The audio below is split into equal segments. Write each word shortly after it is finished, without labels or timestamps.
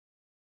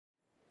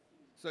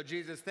So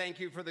Jesus, thank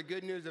you for the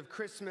good news of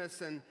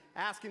Christmas, and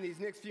asking these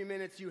next few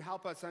minutes you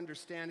help us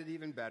understand it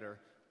even better.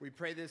 We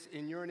pray this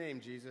in your name,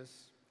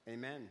 Jesus.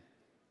 Amen.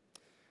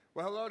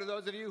 Well, hello to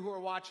those of you who are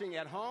watching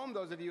at home,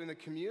 those of you in the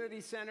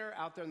community center,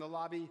 out there in the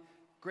lobby.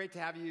 Great to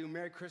have you.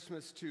 Merry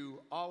Christmas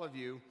to all of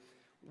you.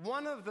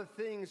 One of the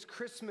things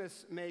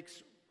Christmas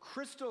makes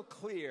crystal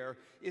clear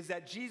is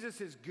that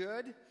Jesus is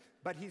good,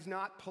 but he's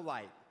not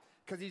polite,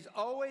 because he's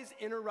always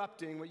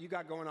interrupting what you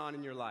got going on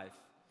in your life.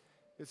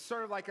 It's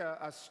sort of like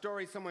a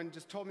story someone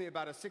just told me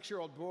about a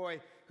 6-year-old boy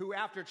who,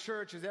 after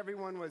church, as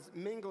everyone was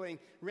mingling,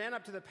 ran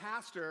up to the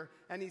pastor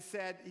and he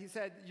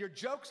said, "Your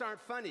jokes aren't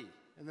funny."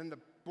 And then the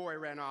boy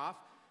ran off.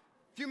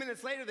 A few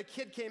minutes later, the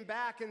kid came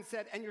back and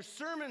said, "And your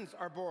sermons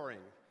are boring."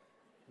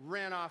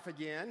 Ran off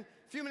again.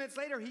 A few minutes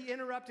later, he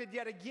interrupted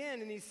yet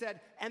again and he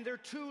said, "And they're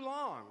too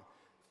long."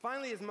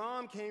 Finally, his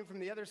mom came from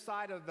the other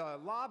side of the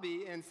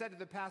lobby and said to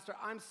the pastor,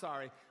 "I'm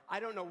sorry,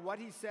 I don't know what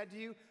he said to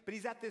you, but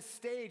he's at this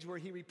stage where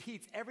he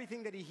repeats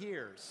everything that he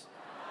hears."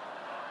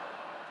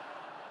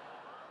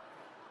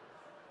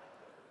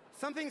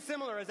 Something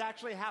similar has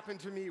actually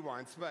happened to me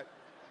once, but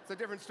it's a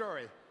different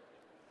story.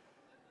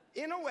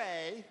 In a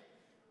way,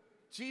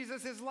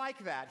 Jesus is like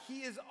that.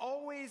 He is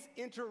always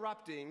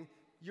interrupting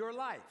your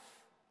life.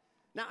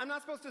 Now, I'm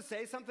not supposed to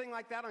say something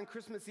like that on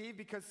Christmas Eve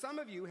because some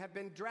of you have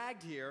been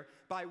dragged here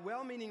by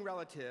well-meaning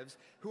relatives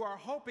who are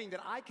hoping that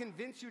I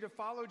convince you to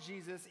follow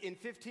Jesus in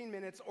 15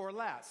 minutes or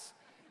less.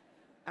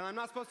 And I'm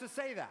not supposed to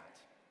say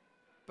that.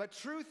 But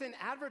truth in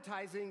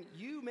advertising,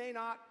 you may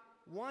not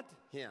want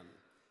him,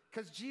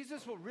 because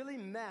Jesus will really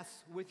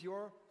mess with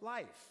your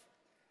life.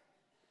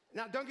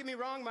 Now, don't get me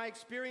wrong, my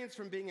experience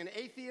from being an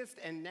atheist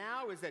and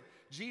now is that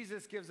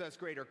Jesus gives us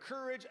greater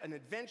courage, an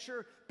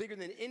adventure bigger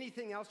than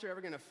anything else you're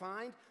ever going to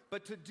find.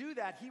 But to do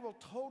that, he will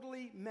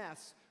totally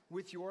mess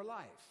with your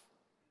life.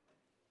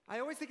 I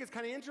always think it's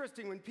kind of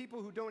interesting when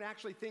people who don't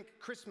actually think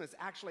Christmas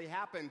actually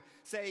happened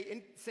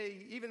say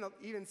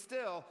even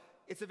still,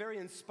 it's a very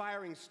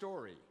inspiring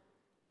story.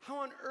 How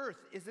on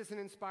earth is this an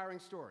inspiring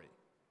story?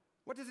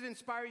 What does it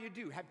inspire you to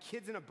do? Have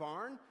kids in a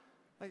barn?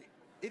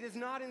 It is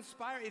not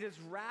inspiring. It is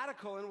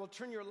radical and will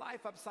turn your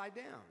life upside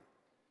down.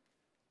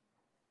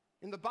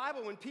 In the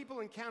Bible, when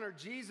people encountered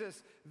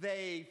Jesus,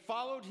 they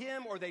followed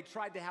him or they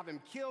tried to have him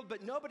killed,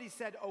 but nobody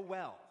said, "Oh,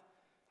 well."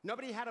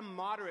 Nobody had a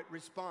moderate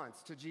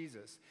response to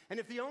Jesus. And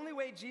if the only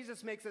way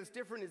Jesus makes us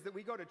different is that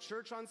we go to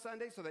church on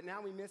Sunday so that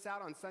now we miss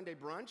out on Sunday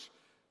brunch,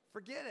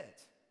 forget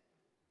it.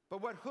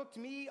 But what hooked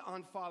me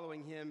on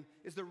following him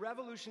is the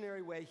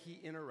revolutionary way he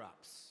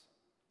interrupts.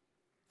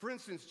 For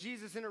instance,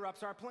 Jesus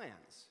interrupts our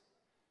plans.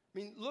 I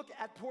mean, look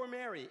at poor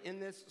Mary in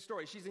this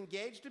story. She's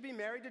engaged to be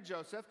married to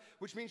Joseph,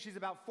 which means she's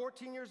about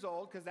 14 years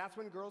old, because that's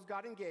when girls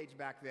got engaged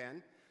back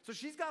then. So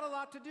she's got a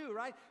lot to do,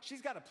 right?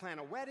 She's got to plan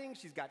a wedding.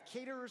 She's got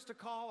caterers to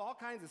call, all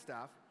kinds of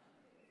stuff.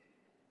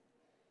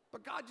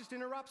 But God just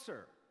interrupts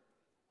her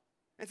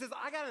and says,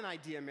 "I got an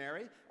idea,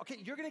 Mary. Okay,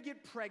 you're going to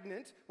get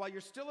pregnant while you're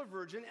still a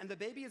virgin, and the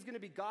baby is going to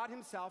be God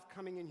himself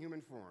coming in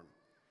human form."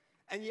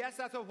 And yes,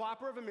 that's a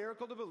whopper of a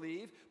miracle to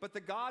believe, but the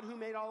God who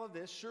made all of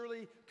this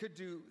surely could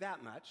do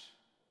that much.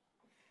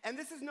 And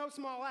this is no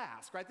small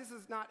ask, right? This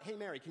is not, "Hey,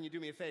 Mary, can you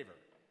do me a favor?"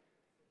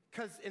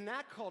 Because in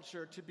that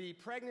culture, to be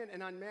pregnant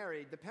and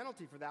unmarried, the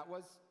penalty for that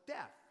was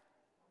death.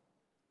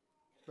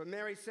 But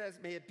Mary says,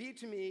 "May it be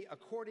to me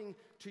according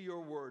to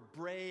your word."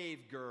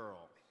 Brave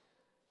girl.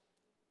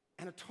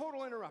 And a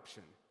total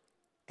interruption.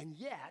 And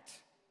yet,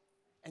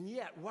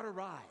 what a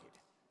ride.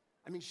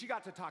 I mean, she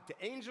got to talk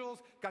to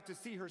angels, got to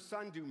see her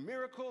son do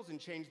miracles and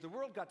change the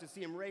world, got to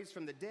see him raised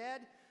from the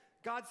dead.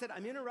 God said,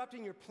 "I'm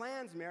interrupting your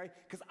plans, Mary,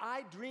 because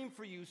I dream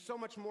for you so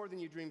much more than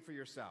you dream for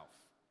yourself.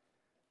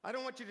 I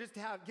don't want you to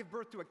just give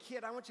birth to a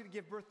kid. I want you to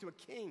give birth to a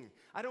king.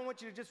 I don't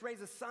want you to just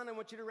raise a son. I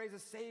want you to raise a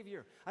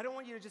savior. I don't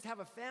want you to just have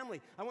a family.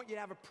 I want you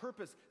to have a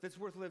purpose that's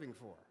worth living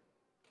for."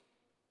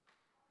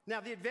 Now,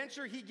 the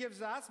adventure he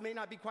gives us may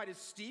not be quite as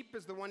steep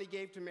as the one he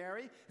gave to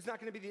Mary. It's not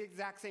going to be the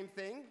exact same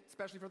thing,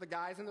 especially for the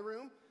guys in the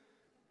room.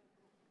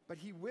 But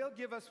he will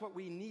give us what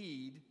we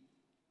need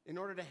in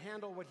order to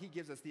handle what he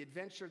gives us, the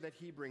adventure that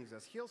he brings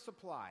us. He'll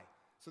supply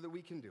so that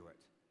we can do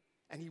it.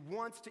 And he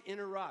wants to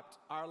interrupt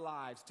our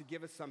lives to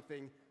give us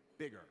something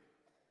bigger.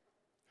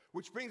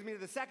 Which brings me to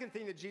the second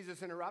thing that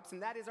Jesus interrupts,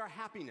 and that is our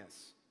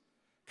happiness.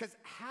 Because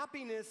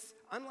happiness,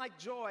 unlike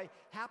joy,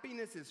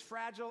 happiness is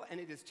fragile and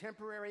it is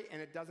temporary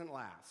and it doesn't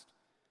last.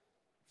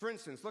 For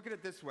instance, look at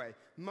it this way.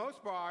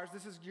 Most bars,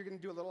 you're going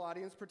to do a little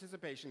audience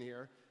participation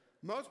here.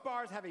 Most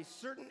bars have a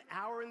certain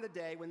hour in the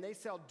day when they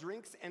sell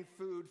drinks and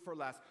food for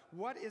less.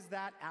 What is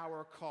that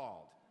hour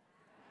called?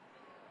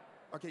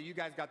 Okay, you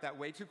guys got that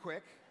way too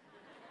quick.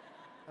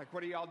 Like,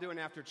 what are y'all doing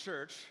after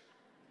church?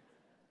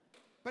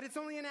 But it's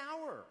only an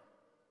hour.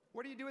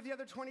 What do you do with the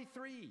other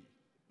 23?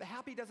 The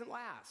happy doesn't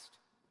last.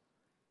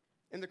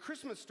 In the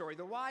Christmas story,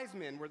 the wise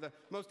men were the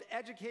most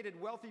educated,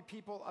 wealthy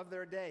people of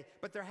their day,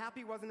 but their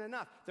happy wasn't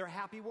enough. Their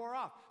happy wore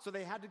off, so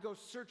they had to go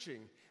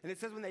searching. And it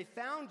says when they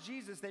found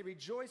Jesus, they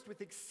rejoiced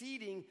with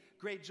exceeding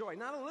great joy.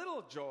 Not a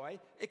little joy,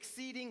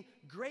 exceeding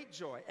great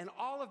joy. And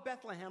all of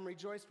Bethlehem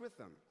rejoiced with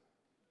them.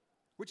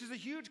 which is a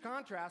huge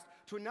contrast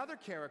to another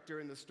character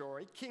in the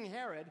story, King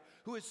Herod,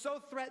 who is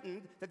so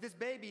threatened that this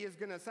baby is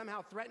going to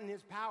somehow threaten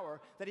his power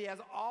that he has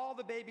all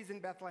the babies in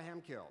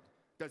Bethlehem killed.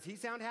 Does he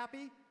sound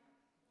happy?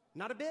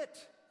 Not a bit.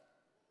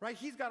 Right?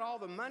 He's got all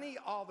the money,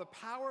 all the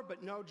power,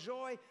 but no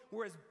joy,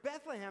 whereas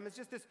Bethlehem is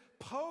just this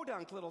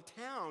podunk little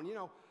town,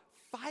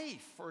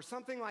 Fife or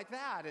something like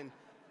that, and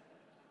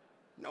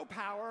no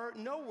power,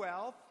 no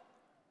wealth,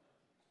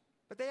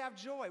 but they have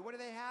joy. What do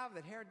they have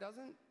that Herod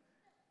doesn't?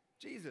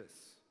 Jesus.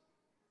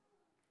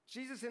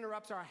 Jesus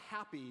interrupts our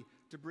happy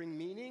to bring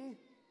meaning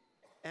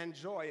and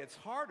joy. It's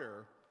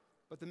harder,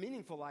 but the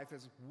meaningful life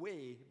is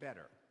way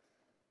better.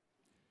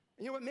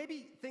 And you know what?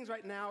 Maybe things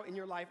right now in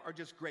your life are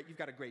just great. You've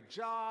got a great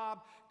job,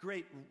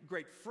 great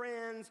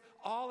friends.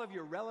 All of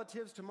your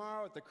relatives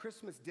tomorrow at the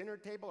Christmas dinner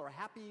table are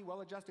happy,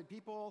 well-adjusted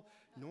people,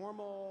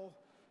 normal.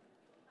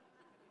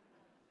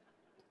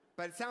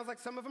 But it sounds like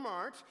some of them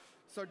aren't.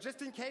 So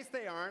just in case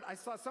they aren't, I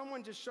saw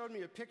someone just showed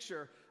me a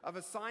picture of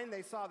a sign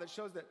they saw that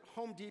shows that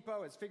Home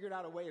Depot has figured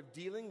out a way of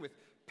dealing with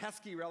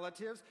pesky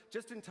relatives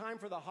just in time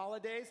for the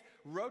holidays.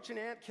 Roach and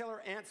ant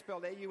killer, ant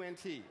spelled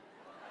A-U-N-T.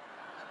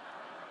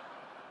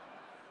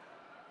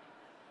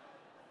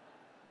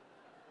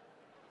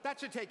 That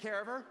should take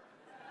care of her.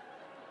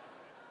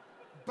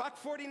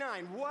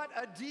 $1.49, what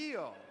a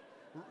deal.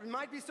 It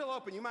might be still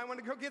open. You might want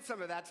to go get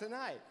some of that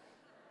tonight.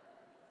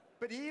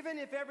 But even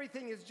if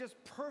everything is just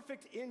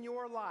perfect in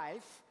your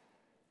life,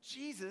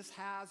 Jesus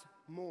has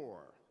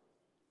more.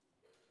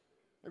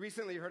 I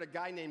recently heard a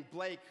guy named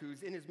Blake,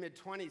 who's in his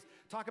mid-20s,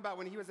 talk about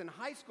when he was in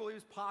high school, he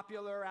was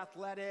popular,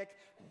 athletic,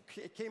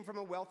 came from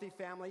a wealthy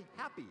family,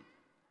 happy.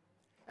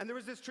 And there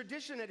was this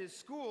tradition at his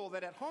school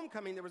that at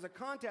homecoming there was a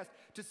contest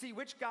to see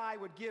which guy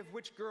would give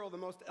which girl the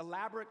most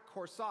elaborate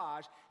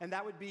corsage, and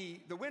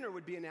the winner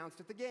would be announced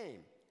at the game.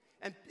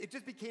 And it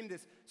just became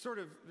this sort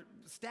of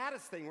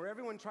status thing where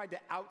everyone tried to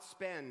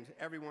outspend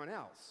everyone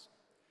else.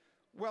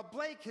 Well,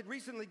 Blake had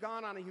recently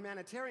gone on a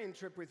humanitarian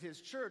trip with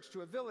his church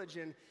to a village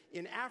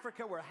in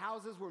Africa where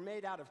houses were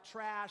made out of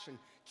trash and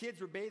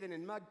kids were bathing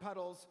in mud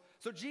puddles.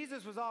 So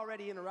Jesus was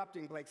already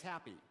interrupting Blake's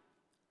happy.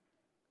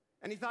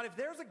 And he thought, if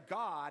there's a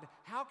God,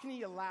 how can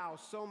he allow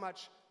so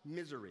much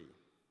misery?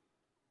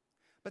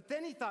 But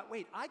then he thought,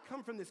 wait, I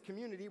come from this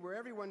community where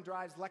everyone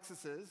drives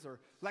Lexuses or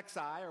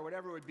Lexi or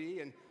whatever it would be,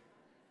 and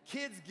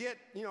kids get,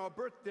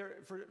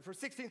 for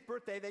 16th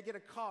birthday, they get a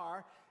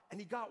car,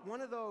 and he got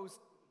one of those,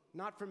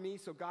 not from me,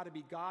 so gotta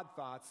be God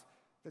thoughts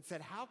that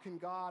said, how can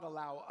God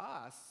allow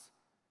us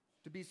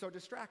to be so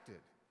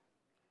distracted?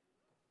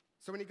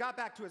 So when he got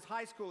back to his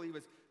high school, he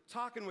was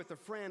talking with a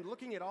friend,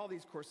 looking at all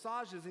these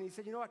corsages, and he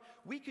said, you know what,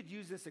 we could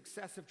use this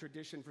excessive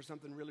tradition for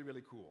something really,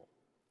 really cool.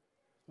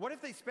 What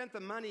if they spent the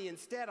money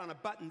instead on a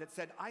button that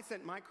said, I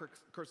sent my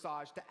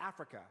corsage to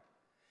Africa,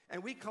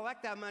 and we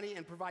collect that money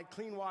and provide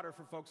clean water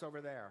for folks over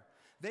there.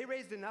 They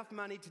raised enough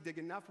money to dig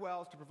enough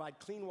wells to provide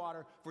clean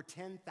water for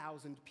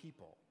 10,000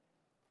 people.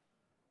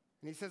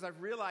 And he says,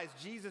 I've realized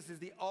Jesus is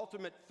the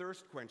ultimate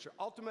thirst quencher,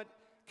 ultimate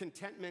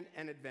contentment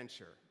and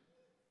adventure.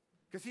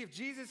 Because see, if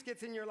Jesus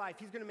gets in your life,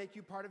 he's going to make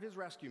you part of his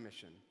rescue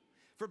mission.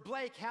 For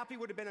Blake, happy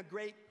would have been a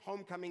great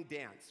homecoming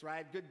dance,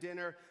 right? Good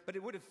dinner, but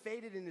it would have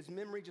faded in his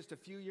memory just a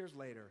few years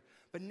later.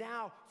 But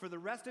now, for the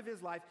rest of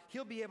his life,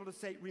 he'll be able to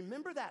say,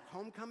 remember that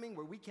homecoming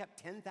where we kept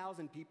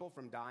 10,000 people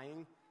from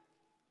dying?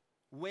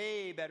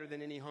 Way better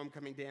than any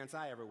homecoming dance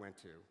I ever went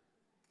to.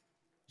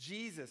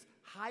 Jesus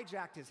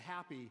hijacked his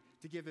happy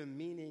to give him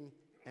meaning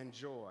and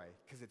joy,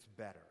 because it's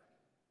better.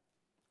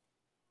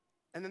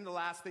 And then the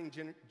last thing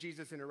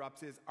Jesus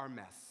interrupts is our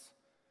mess,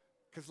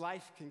 because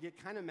life can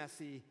get kind of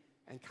messy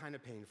and kind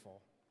of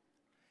painful.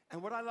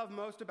 And what I love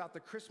most about the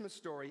Christmas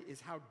story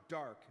is how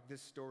dark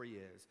this story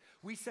is.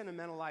 We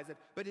sentimentalize it,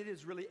 but it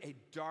is really a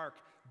dark,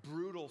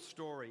 brutal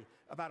story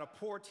about a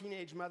poor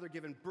teenage mother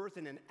given birth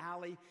in an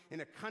alley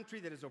in a country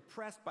that is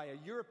oppressed by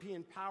a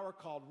European power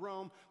called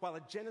Rome, while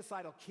a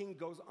genocidal king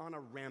goes on a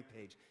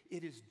rampage.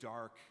 It is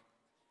dark,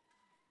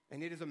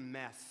 and it is a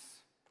mess.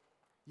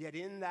 Yet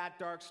in that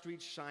dark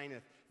street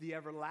shineth the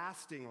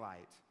everlasting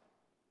light.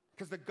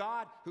 Because the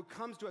God who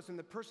comes to us in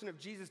the person of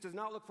Jesus does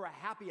not look for a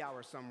happy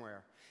hour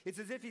somewhere. It's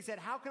as if he said,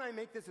 how can I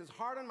make this as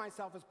hard on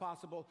myself as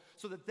possible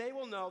so that they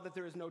will know that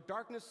there is no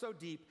darkness so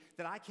deep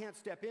that I can't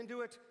step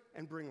into it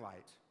and bring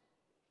light?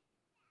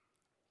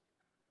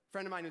 A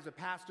friend of mine who's a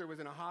pastor was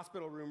in a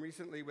hospital room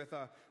recently with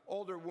an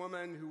older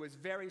woman who was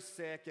very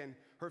sick, and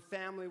her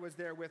family was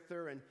there with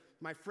her, and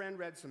my friend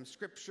read some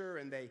scripture,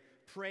 and they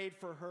prayed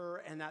for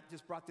her, and that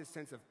just brought this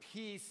sense of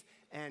peace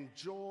and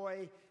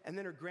joy. And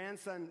then her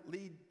grandson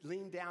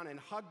leaned down and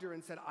hugged her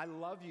and said, I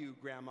love you,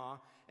 Grandma.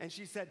 And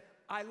she said,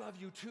 I love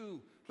you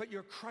too, but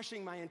you're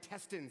crushing my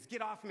intestines.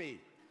 Get off me.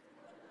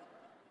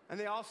 And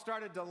they all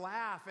started to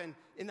laugh, and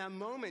in that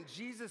moment,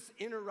 Jesus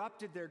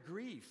interrupted their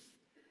grief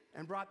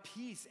and brought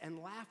peace and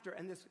laughter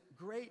and this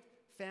great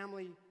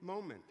family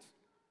moment.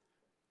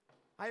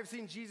 I have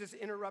seen Jesus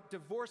interrupt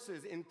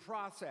divorces in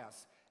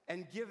process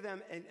and give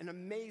them an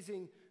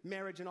amazing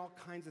marriage and all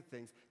kinds of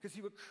things. Because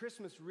see, what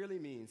Christmas really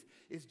means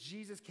is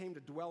Jesus came to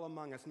dwell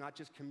among us, not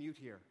just commute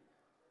here.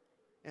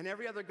 And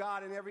every other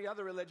god and every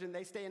other religion,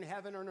 they stay in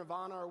heaven or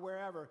nirvana or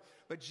wherever.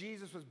 But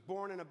Jesus was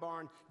born in a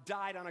barn,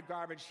 died on a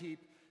garbage heap,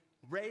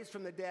 raised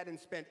from the dead, and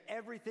spent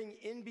everything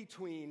in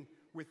between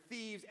with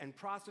thieves and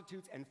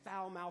prostitutes and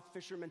foul-mouthed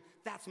fishermen.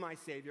 That's my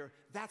Savior.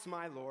 That's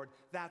my Lord.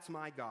 That's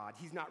my God.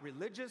 He's not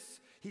religious.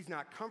 He's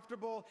not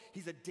comfortable.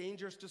 He's a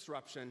dangerous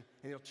disruption,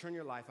 and he'll turn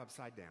your life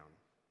upside down.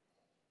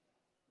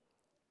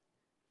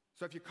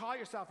 So if you call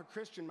yourself a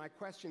Christian, my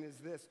question is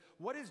this: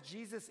 what is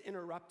Jesus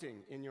interrupting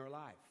in your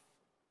life?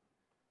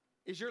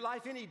 Is your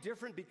life any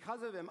different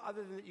because of him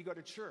other than that you go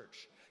to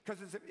church? Because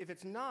if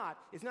it's not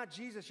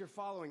Jesus you're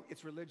following,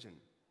 it's religion.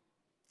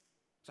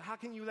 So how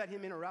can you let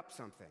him interrupt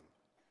something?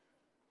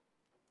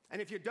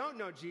 And if you don't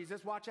know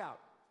Jesus, watch out.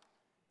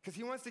 Because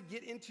he wants to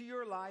get into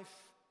your life,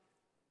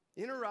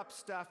 interrupt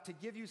stuff to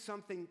give you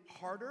something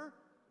harder,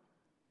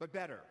 but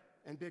better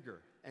and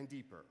bigger and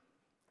deeper.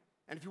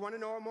 And if you want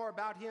to know more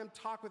about him,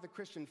 talk with a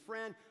Christian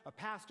friend, a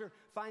pastor,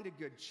 find a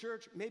good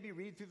church, maybe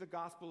read through the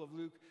Gospel of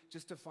Luke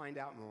just to find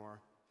out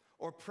more.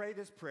 Or pray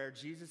this prayer: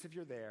 Jesus, if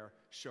you're there,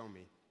 show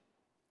me.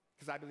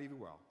 Because I believe you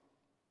will.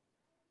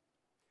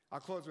 I'll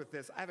close with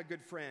this. I have a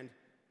good friend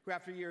who,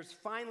 after years,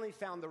 finally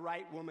found the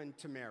right woman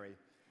to marry.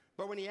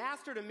 But when he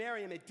asked her to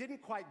marry him, it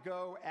didn't quite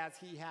go as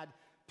he had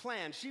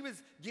planned. She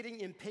was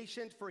getting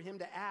impatient for him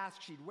to ask.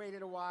 She'd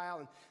waited a while,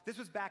 and this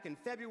was back in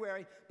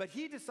February, but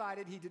he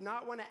decided he did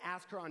not want to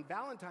ask her on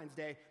Valentine's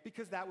Day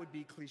because that would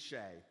be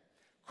cliche.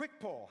 Quick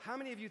poll: how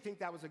many of you think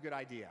that was a good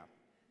idea?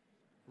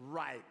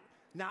 Right.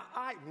 Now,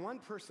 one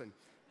person,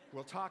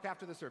 we'll talk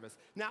after the service.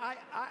 Now,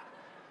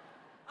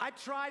 I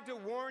tried to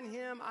warn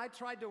him,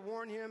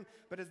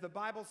 but as the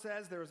Bible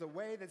says, there is a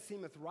way that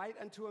seemeth right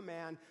unto a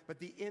man, but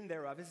the end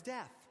thereof is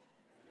death.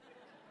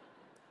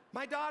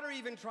 My daughter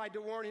even tried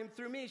to warn him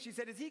through me. She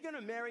said, is he going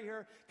to marry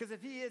her? Because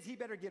if he is, he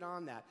better get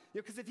on that.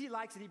 Because if he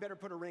likes it, he better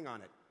put a ring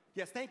on it.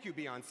 Yes, thank you,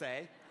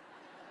 Beyonce.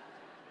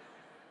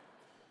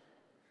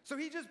 So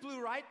he just blew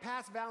right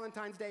past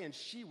Valentine's Day, and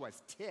she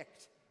was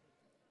ticked.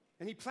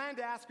 And he planned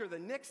to ask her the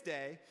next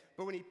day,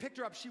 but when he picked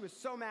her up, she was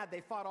so mad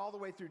they fought all the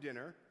way through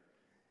dinner.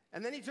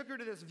 And then he took her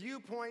to this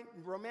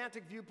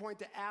romantic viewpoint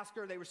to ask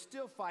her. They were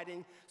still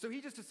fighting, so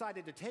he just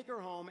decided to take her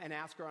home and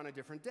ask her on a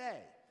different day.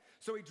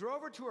 So he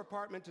drove her to her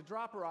apartment to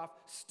drop her off,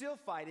 still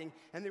fighting,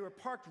 and they were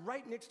parked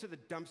right next to the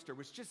dumpster,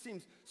 which just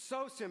seems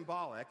so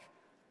symbolic.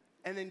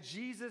 And then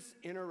Jesus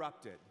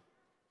interrupted.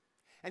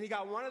 And he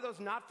got one of those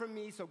not from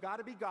me, so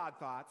gotta be God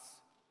thoughts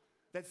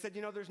that said,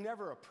 there's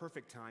never a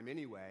perfect time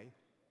anyway.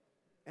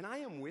 And I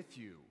am with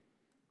you.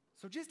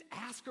 So just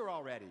ask her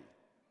already.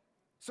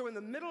 So in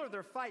the middle of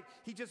their fight,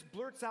 he just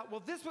blurts out,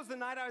 well, this was the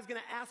night I was going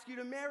to ask you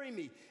to marry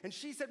me. And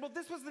she said, well,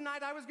 this was the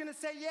night I was going to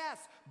say yes.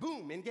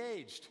 Boom,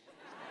 engaged.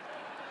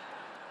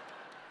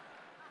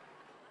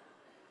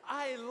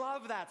 I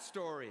love that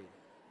story.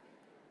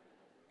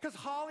 Because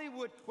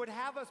Hollywood would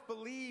have us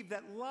believe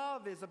that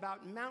love is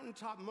about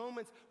mountaintop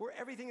moments where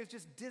everything is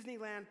just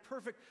Disneyland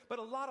perfect, but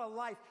a lot of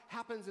life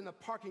happens in the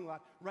parking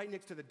lot right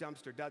next to the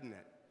dumpster, doesn't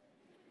it?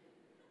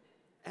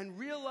 And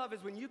real love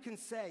is when you can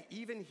say,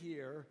 even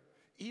here,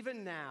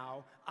 even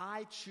now,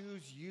 I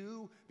choose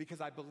you because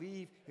I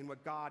believe in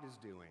what God is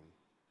doing.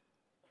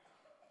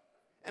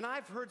 And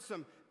I've heard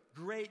some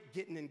great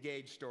getting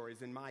engaged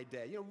stories in my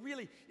day.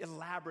 Really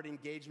elaborate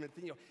engagement,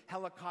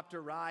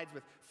 helicopter rides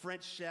with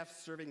French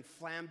chefs serving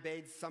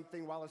flambéed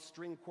something while a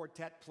string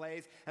quartet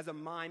plays as a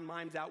mime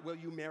mimes out, will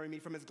you marry me,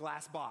 from his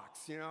glass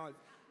box,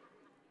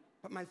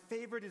 But my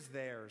favorite is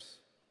theirs.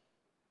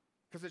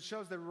 Because it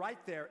shows that right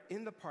there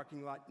in the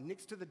parking lot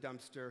next to the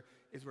dumpster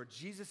is where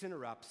Jesus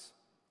interrupts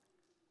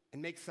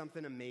and makes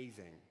something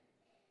amazing.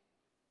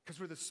 Because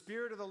where the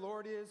Spirit of the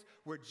Lord is,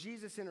 where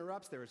Jesus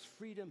interrupts, there is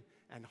freedom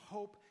and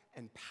hope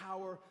and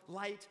power,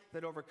 light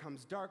that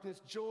overcomes darkness,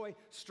 joy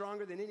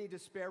stronger than any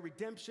despair,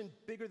 redemption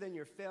bigger than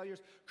your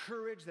failures,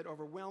 courage that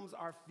overwhelms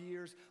our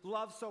fears,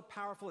 love so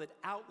powerful it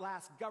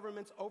outlasts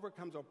governments,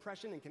 overcomes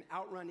oppression, and can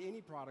outrun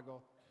any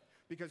prodigal.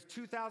 Because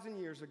 2,000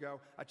 years ago,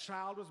 a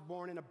child was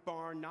born in a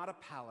barn, not a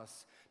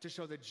palace, to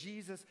show that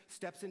Jesus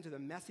steps into the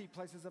messy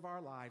places of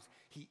our lives.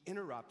 He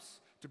interrupts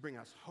to bring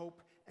us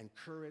hope and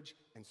courage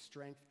and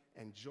strength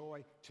and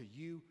joy to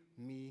you,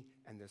 me,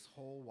 and this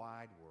whole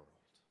wide world.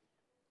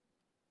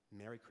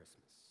 Merry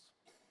Christmas.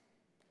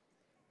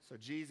 So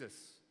Jesus,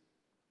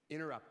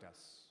 interrupt us.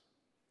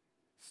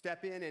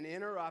 Step in and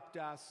interrupt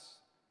us.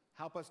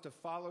 Help us to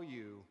follow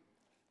you,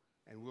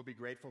 and we'll be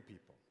grateful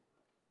people.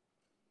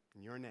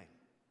 In your name.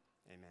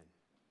 Amen.